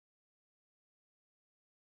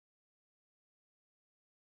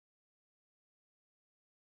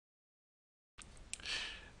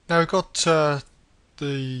Now we've got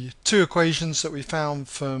the two equations that we found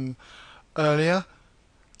from earlier,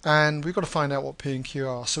 and we've got to find out what P and Q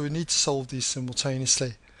are, so we need to solve these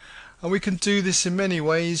simultaneously. And we can do this in many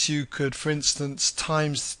ways. You could, for instance,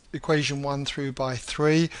 times equation 1 through by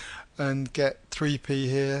 3 and get 3p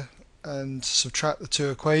here and subtract the two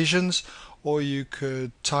equations, or you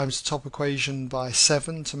could times the top equation by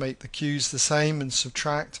 7 to make the q's the same and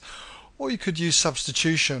subtract, or you could use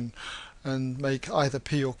substitution and make either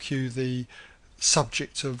p or q the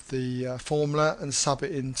subject of the formula and sub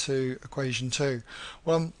it into equation 2.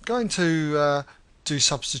 Well, I'm going to do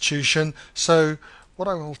substitution, so what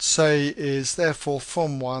I will say is therefore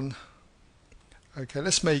from 1, okay,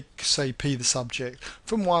 let's make say p the subject.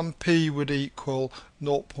 From 1, p would equal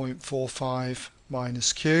 0.45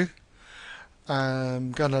 minus q.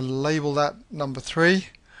 I'm going to label that number 3,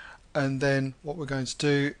 and then what we're going to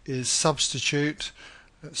do is substitute,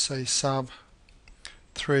 let's say sub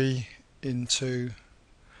 3 into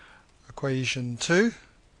equation 2,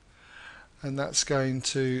 and that's going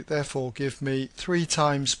to therefore give me 3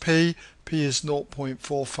 times p. P is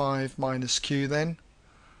 0.45 minus q then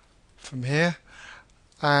from here,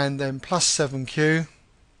 and then plus 7q,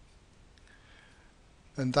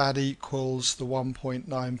 and that equals the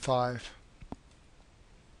 1.95.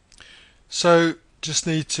 So just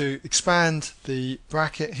need to expand the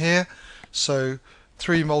bracket here, so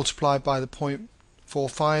 3 multiplied by the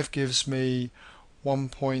 0.45 gives me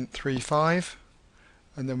 1.35,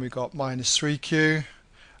 and then we've got minus 3q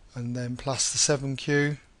and then plus the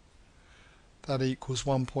 7q, that equals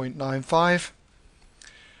 1.95.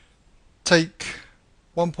 Take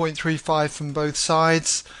 1.35 from both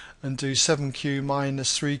sides and do 7q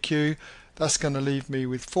minus 3q. That's going to leave me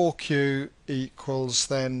with 4q equals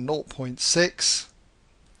then 0.6,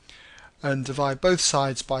 and divide both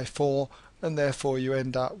sides by 4, and therefore you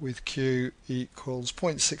end up with q equals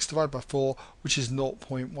 0.6 divided by 4, which is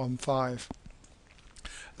 0.15.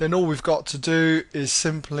 Then all we've got to do is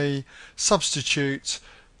simply substitute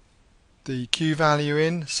the q value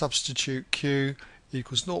in, substitute q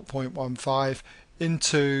equals 0.15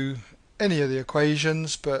 into any of the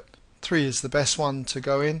equations, but 3 is the best one to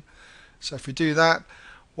go in. So if we do that,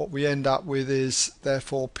 what we end up with is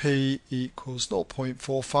therefore p equals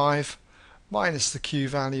 0.45 minus the q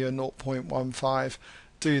value of 0.15.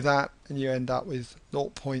 Do that and you end up with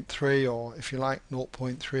 0.3, or if you like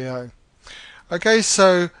 0.30. Okay,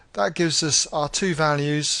 so that gives us our two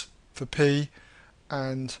values for p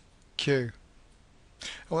and q.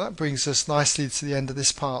 Well, that brings us nicely to the end of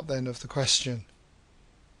this part then of the question.